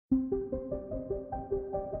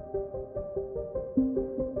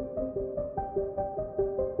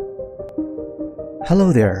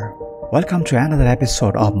Hello there, welcome to another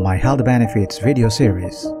episode of my health benefits video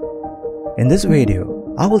series. In this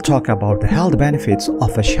video, I will talk about the health benefits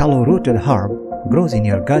of a shallow-rooted herb grows in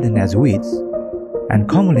your garden as weeds and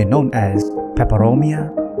commonly known as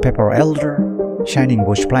Peperomia, pepper elder, shining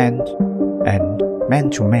bush plant, and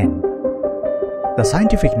man-to-man. The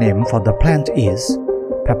scientific name for the plant is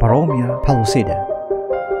Peperomia pellucida.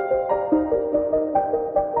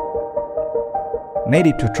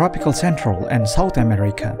 Native to tropical Central and South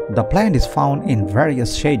America, the plant is found in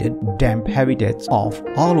various shaded, damp habitats of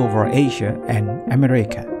all over Asia and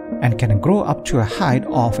America and can grow up to a height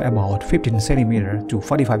of about 15 cm to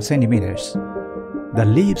 45 cm. The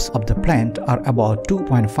leaves of the plant are about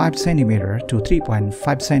 2.5 cm to 3.5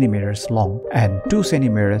 cm long and 2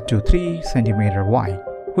 cm to 3 cm wide,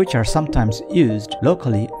 which are sometimes used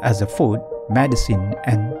locally as a food, medicine,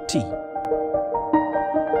 and tea.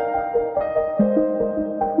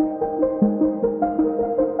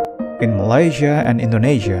 In Malaysia and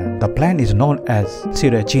Indonesia, the plant is known as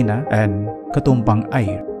Sireh Cina and Ketumpang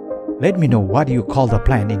Air. Let me know what you call the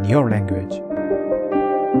plant in your language.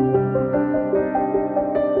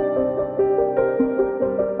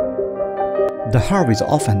 The herb is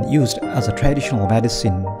often used as a traditional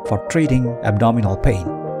medicine for treating abdominal pain,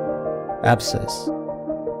 abscess,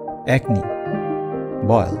 acne,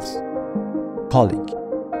 boils, colic,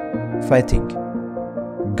 fatigue,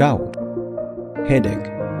 gout, headache,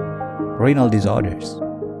 renal disorders,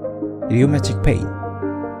 rheumatic pain,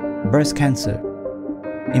 breast cancer,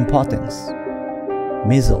 impotence,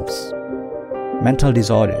 measles, mental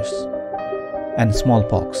disorders, and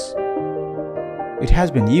smallpox. It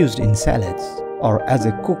has been used in salads or as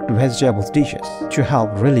a cooked vegetables dishes to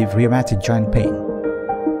help relieve rheumatic joint pain.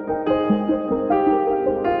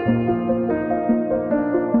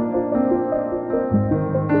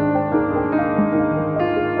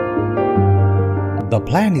 The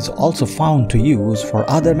plant is also found to use for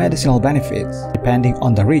other medicinal benefits depending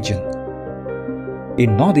on the region.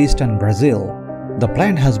 In northeastern Brazil, the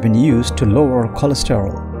plant has been used to lower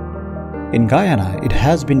cholesterol. In Guyana, it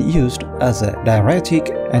has been used as a diuretic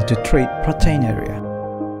and to treat proteinuria.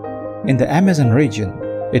 In the Amazon region,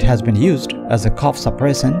 it has been used as a cough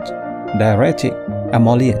suppressant, diuretic,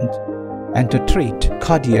 emollient, and to treat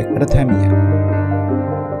cardiac arrhythmia.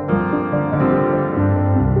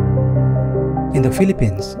 In the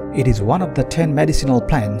Philippines, it is one of the 10 medicinal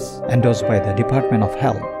plants endorsed by the Department of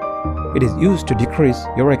Health. It is used to decrease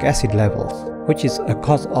uric acid levels, which is a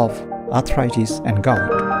cause of arthritis and gout.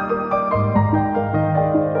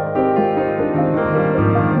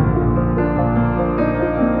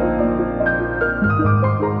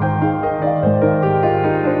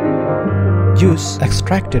 Juice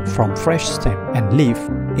extracted from fresh stem and leaf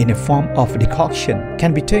in a form of decoction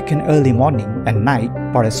can be taken early morning and night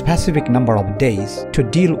for a specific number of days to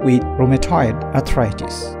deal with rheumatoid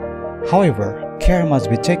arthritis. However, care must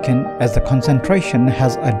be taken as the concentration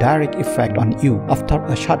has a direct effect on you after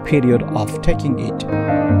a short period of taking it.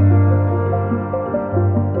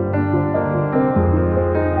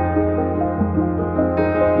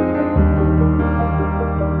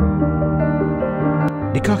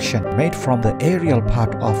 Decoction made from the aerial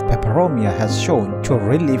part of Peperomia has shown to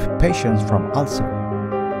relieve patients from ulcer.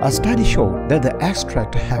 A study showed that the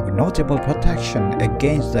extract have notable protection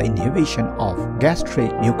against the inhibition of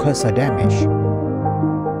gastric mucosa damage.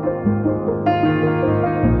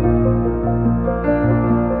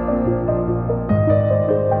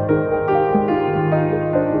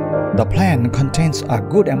 The plant contains a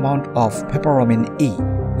good amount of pepperomine E,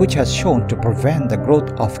 which has shown to prevent the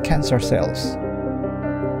growth of cancer cells.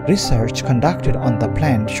 Research conducted on the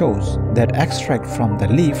plant shows that extract from the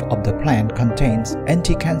leaf of the plant contains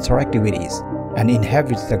anti-cancer activities and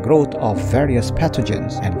inhibits the growth of various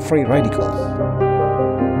pathogens and free radicals.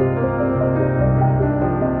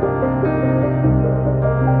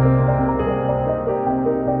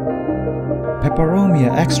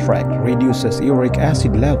 Peperomia extract reduces uric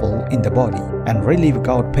acid level in the body and relieves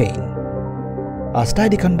gout pain. A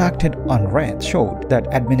study conducted on rats showed that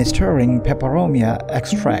administering Peperomia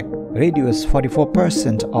extract reduced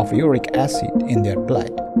 44% of uric acid in their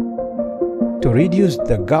blood. To reduce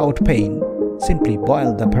the gout pain, simply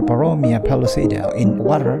boil the Peperomia pellucida in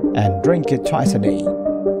water and drink it twice a day.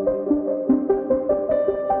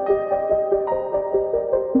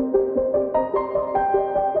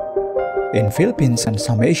 In Philippines and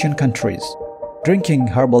some Asian countries, drinking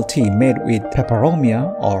herbal tea made with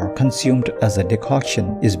Peperomia or consumed as a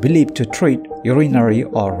decoction is believed to treat urinary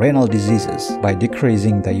or renal diseases by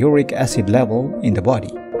decreasing the uric acid level in the body.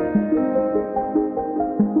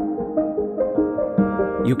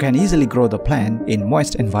 You can easily grow the plant in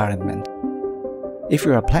moist environment. If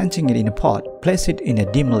you are planting it in a pot, place it in a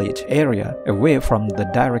dim lit area away from the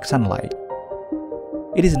direct sunlight.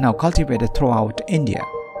 It is now cultivated throughout India,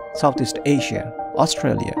 Southeast Asia,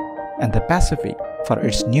 Australia, and the Pacific for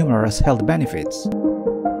its numerous health benefits.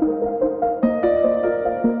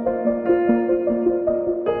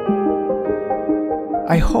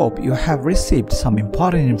 I hope you have received some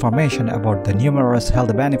important information about the numerous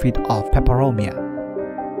health benefits of peperomia.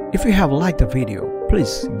 If you have liked the video,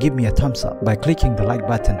 please give me a thumbs up by clicking the like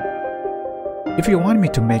button. If you want me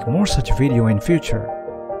to make more such video in future,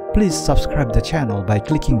 please subscribe the channel by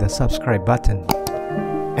clicking the subscribe button.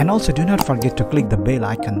 And also do not forget to click the bell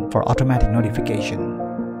icon for automatic notification.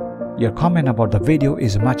 Your comment about the video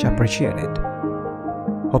is much appreciated.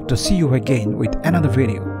 Hope to see you again with another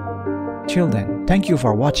video. Till then, thank you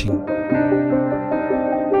for watching.